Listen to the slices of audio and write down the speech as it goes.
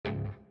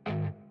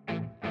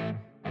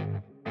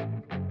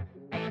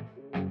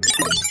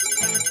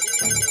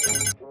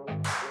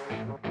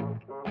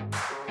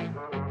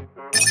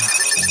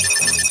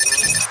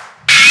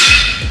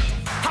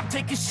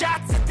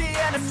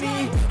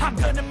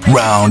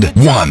Round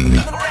 1.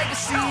 If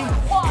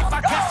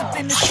I got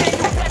something to say,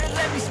 you better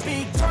let me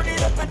speak. Turn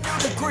it up a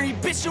new degree,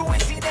 bitch, you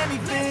ain't seen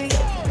anything.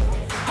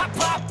 I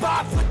pop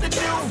off with the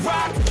new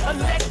rock,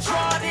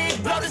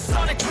 electronic, blow the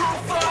sonic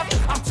roof up.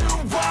 I'm too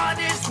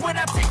honest when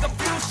I take a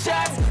few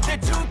shots. They're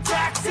too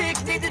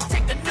toxic, need to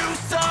take the new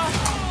song.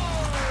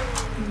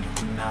 You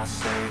cannot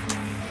save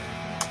me,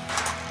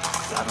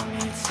 'cause I don't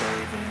need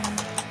saving.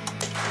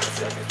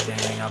 It's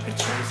everything I've been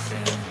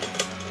chasing,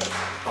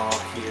 all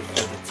here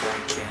for the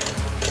taking.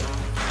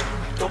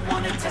 Don't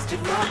wanna test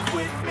your luck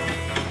with me,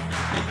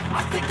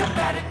 I think I've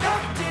had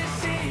enough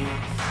disease.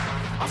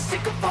 I'm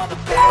sick of all the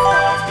bad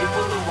guys,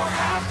 people who are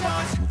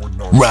half-nots.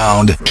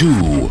 Round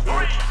 2.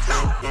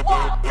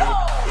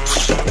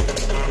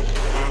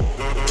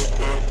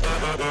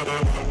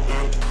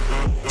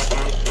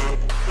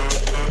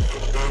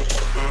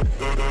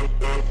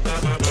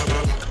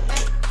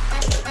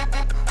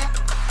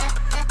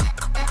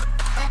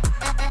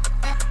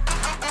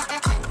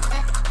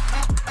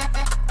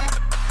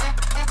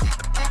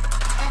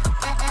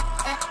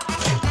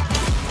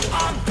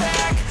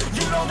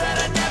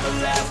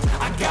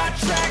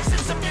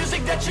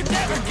 You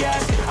never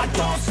guess. I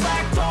don't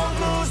slack, don't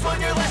lose,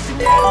 learn your lesson.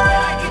 Yeah,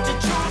 I get to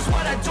choose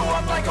what I do.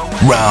 I'm like a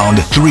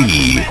Round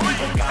 3.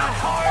 got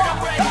hard,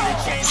 I'm ready to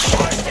change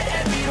course. To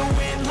envy to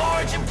win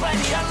large and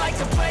plenty. I like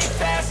to play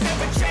fast,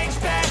 never change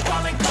back.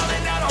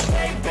 Calling out, I'll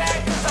pay back,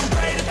 'cause I'm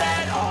great at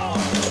that. Oh,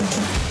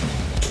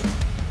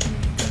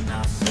 you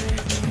cannot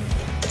save me,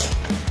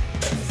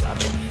 'cause I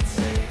don't need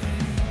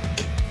saving.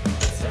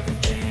 It's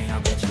everything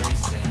I've been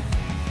chasing,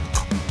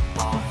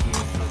 all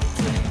here for the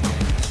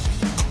taking.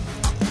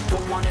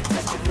 Don't wanna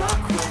test your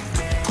luck with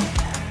me,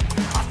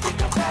 I think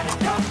I've had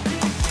enough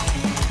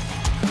disease.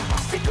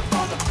 I'm sick of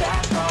all the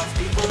bad thoughts,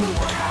 people who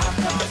are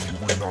half-nots.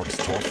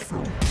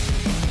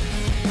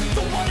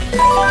 Don't wanna test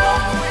your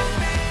luck with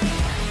me.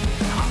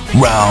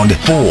 Round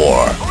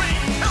 4.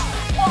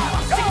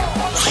 I'm sick of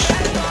all the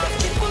bad thoughts,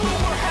 people who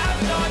are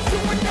half-nots, who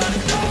are not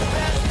as dope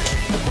as me.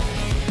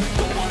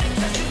 Don't wanna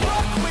test your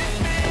luck with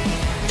me,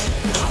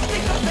 I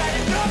think I've had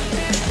enough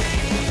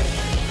disease.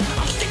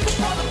 I'm sick of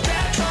all the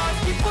bad thoughts,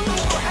 people who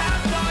are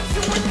half-nots,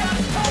 who are not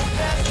as dope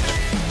as me.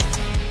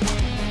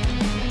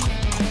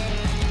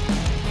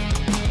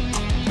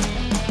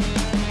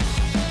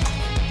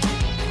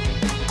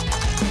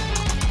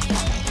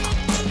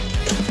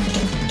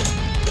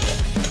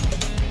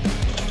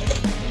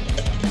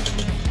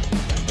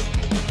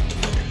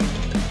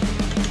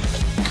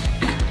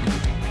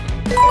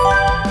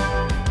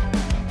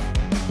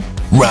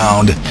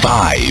 Round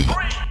 5.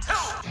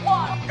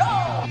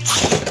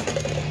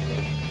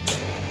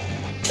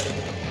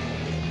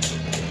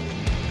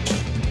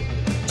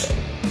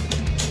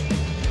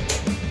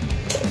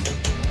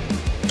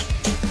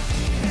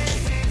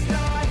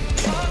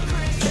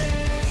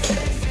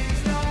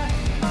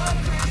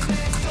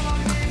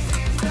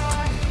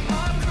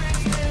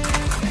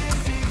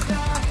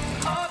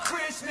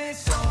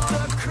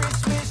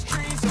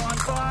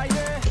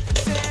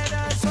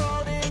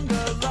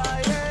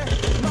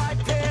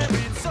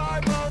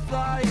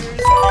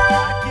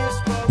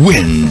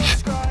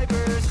 Wins.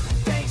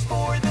 Thanks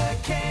for the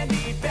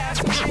candy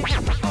basket.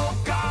 Oh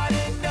God,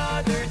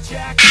 another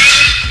jacket.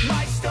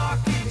 My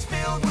stocking's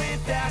filled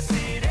with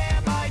acid.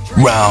 Am I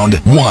drinking? Round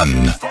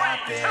 1.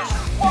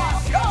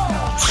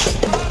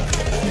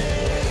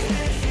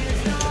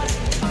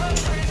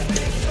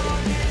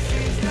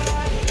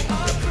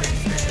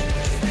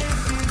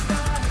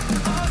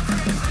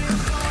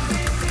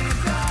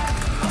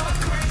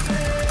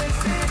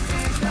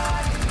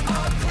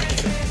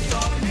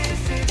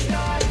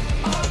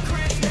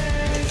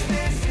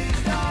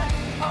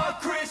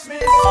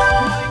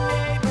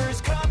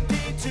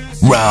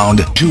 Round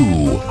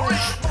 2.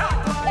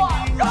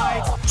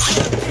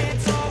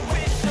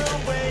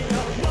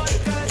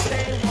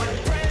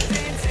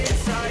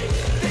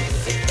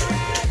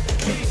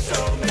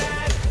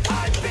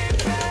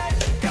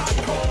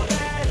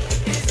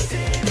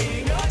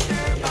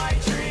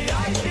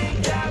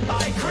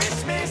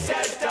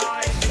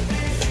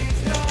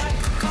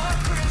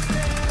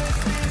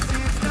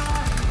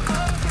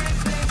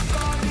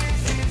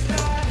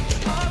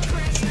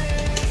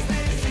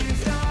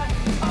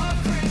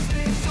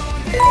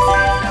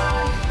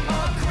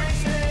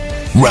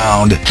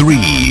 Round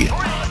 3.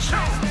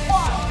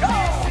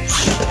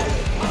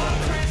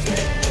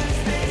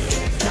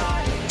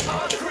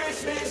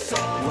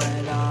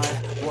 When I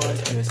was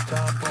just a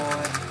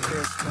boy,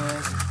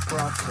 Christmas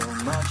brought so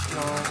much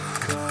joy.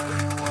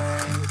 Couldn't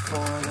wait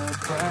for the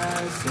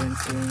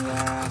presents and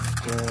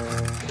laughter.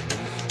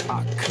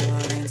 I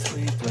couldn't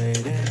sleep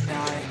late at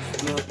night,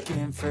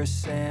 looking for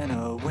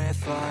Santa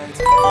with lights.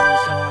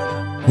 Those are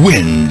the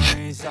Wins.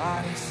 memories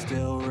I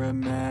still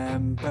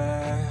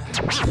remember.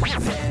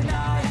 Then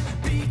I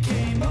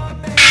became a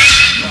man,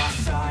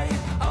 lost sight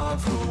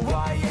of who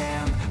I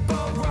am.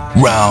 But right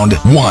Round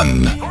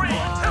 1.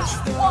 was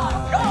the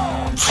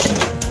answer.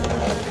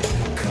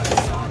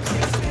 'Cause on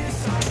Christmas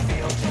I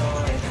feel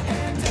joy,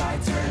 and I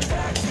turn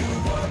back to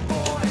a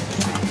boy.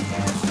 The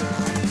answer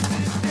is to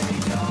stay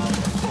young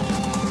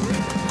forever.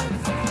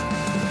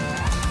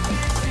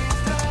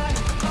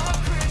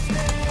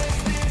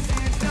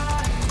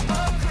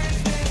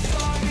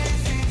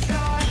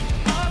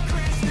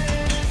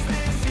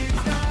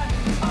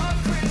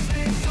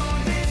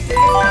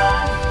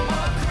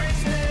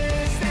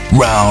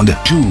 Round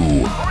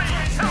 2.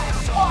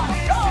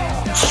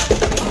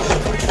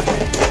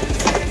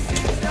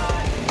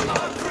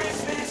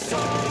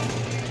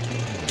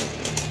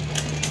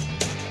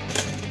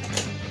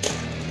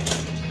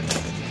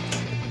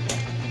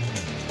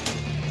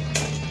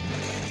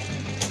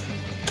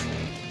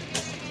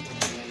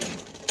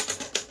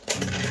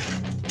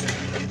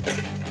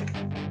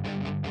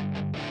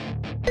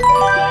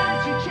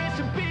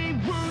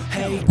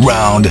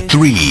 Round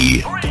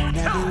 3. Don't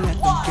ever let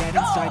them get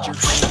inside your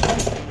head.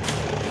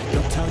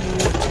 They'll tell you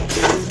what to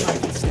do in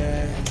life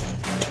instead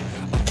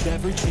of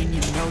everything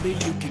you know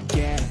that you could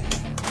get.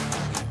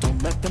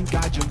 Don't let them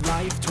guide your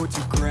life towards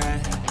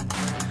regret.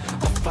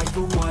 I'll fight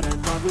for what I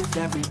love with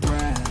every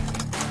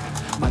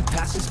breath. My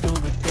past is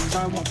filled with things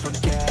I won't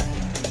forget.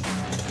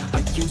 I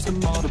use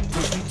them all to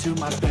push me to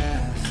my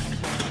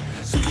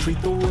best. So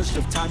treat the worst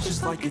of times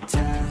just like a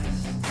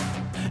test.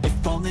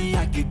 If only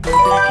I could go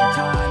back in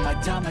time,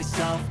 I'd tell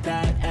myself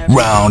that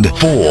Round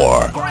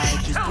 4.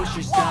 just push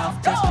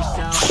yourself, test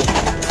yourself,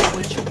 figure out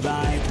what you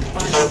like, and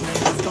find your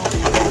limits, don't be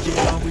rigid,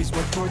 always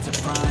work towards a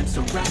prime.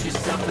 Surround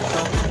yourself with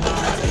open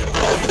minds, people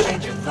can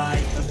change your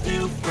life. A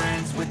few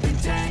friends with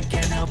intent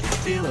can help you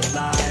feel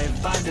alive.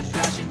 Find a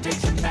passion, take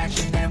some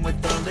action, and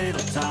with a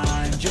little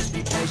time, just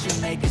be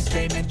patient, make a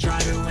statement, try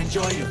to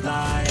enjoy your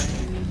life.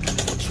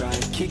 They'll try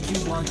to kick you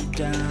while you're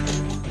down.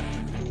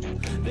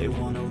 They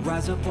wanna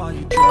rise up while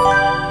you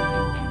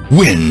drown.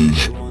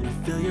 Wins. They wanna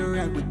fill your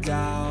head with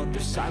doubt.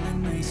 They're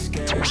silently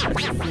scared,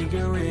 but you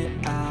figure it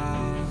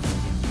out.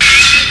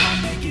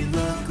 I'll make it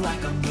look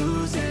like I'm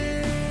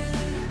losing.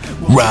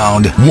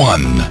 Round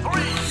 1. And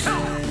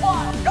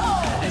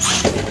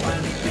when they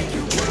finally think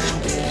you're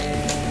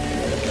wounded,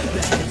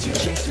 the heads you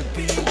chase to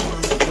be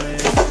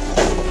ruthless.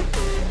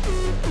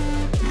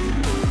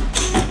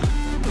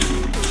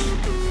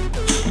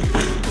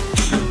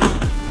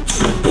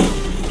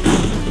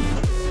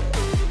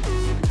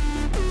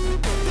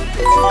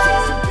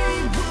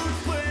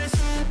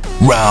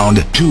 Round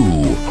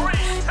 2.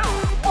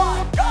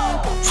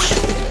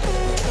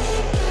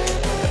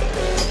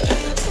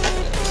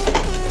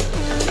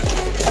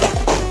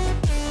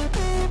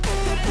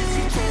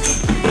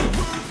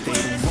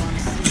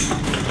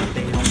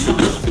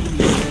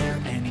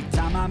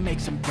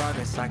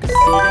 I can see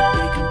that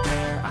they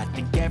compare. I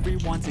think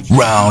everyone's a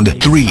Round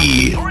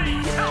 3. Am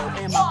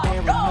I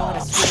paranoid? I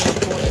swear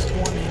the boy is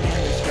forming in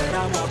the straight. I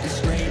walk a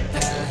straight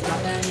path.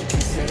 Not many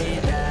can say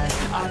that.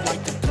 I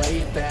like to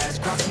play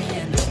fast. Cross me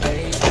in the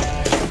face.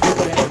 You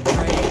better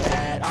pray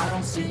that I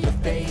don't see your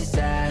face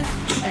at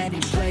any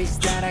place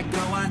that I go.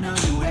 I know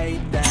you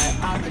hate that.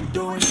 I've been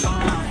doing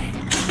fine.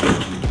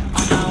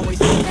 I'm always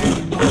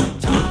spending more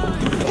time.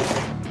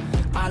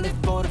 I live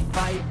for the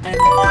fight and the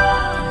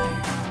climb.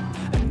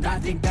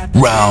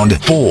 Round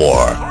 4.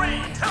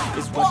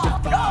 Is what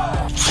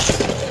defines.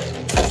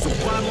 So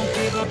I won't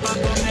give up,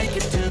 I'm gonna make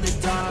it to the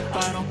top.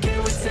 I don't care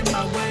what's in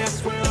my way, I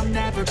swear I'm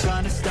never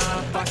gonna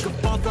stop. I could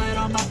fall flat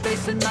on my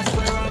face and I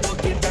swear I will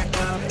get back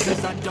up.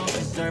 Cause I don't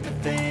deserve a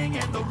thing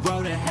and the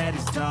road ahead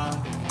is tough.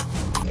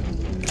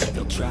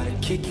 They'll try to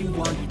kick you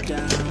while you're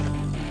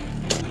down.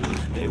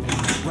 They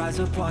wanna rise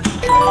up while you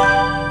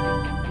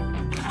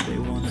drown. They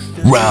wanna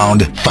fill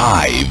Round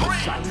 5.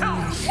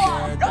 silently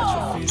scared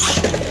that you'll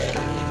figure it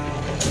out.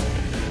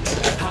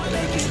 I'll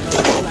make it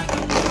look like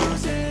I'm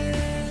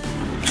losing.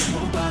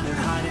 Won't bother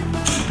hiding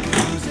my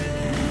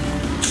bruises.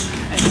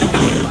 And when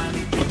you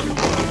finally think you're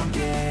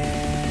wounded,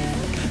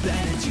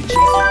 then it's your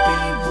chance to be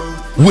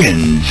ruthless.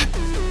 Wins.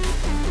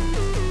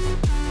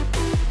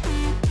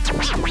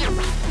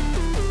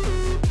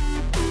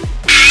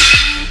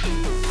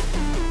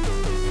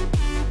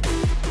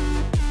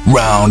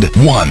 Round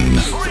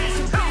 1.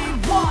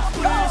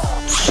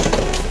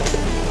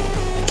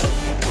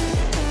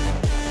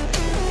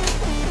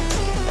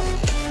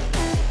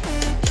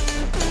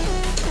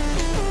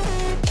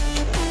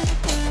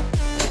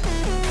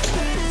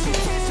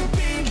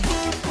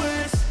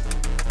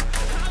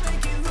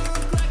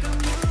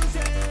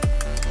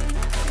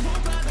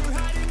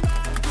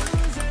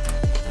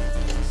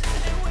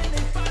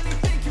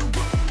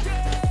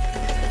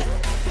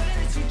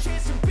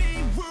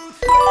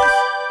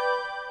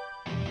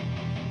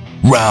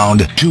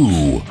 Round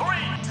 2.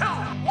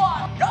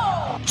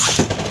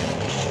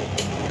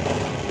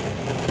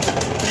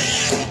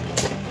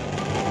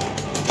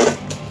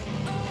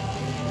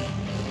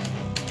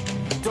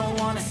 Don't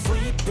wanna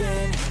sleep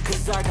in,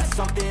 cause I got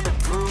something to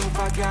prove.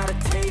 I gotta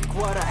take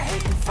what I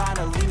hate and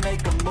finally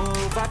make a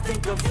move. I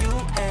think of you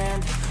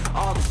and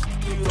all the shit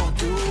you don't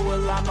do.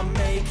 Well, I'ma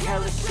make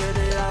hella sure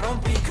that I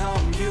don't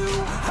become you.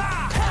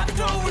 Have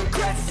no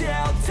regrets,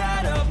 yeah, I'll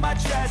tie up my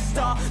chest.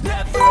 I'll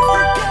never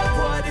forget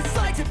what it's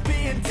like to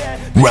be in debt.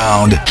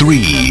 Round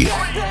 3.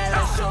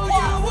 I'll show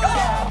you what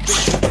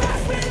happens.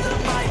 Pass me the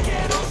mic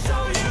and I'll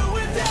show you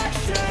with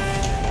action.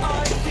 I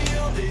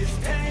feel this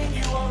pain,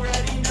 you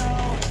already know.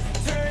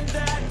 Turn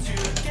that to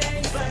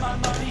gains, let my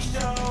money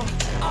show.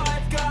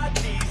 I've got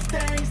these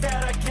things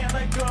that I can't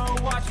let go.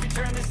 Watch me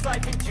turn this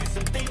life into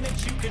something that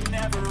you can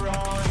never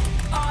own.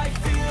 I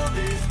feel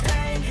this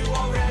pain, you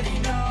already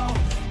know.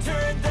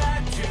 Turn that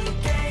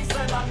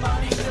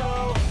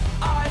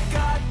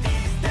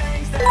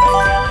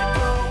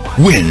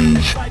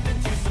wins.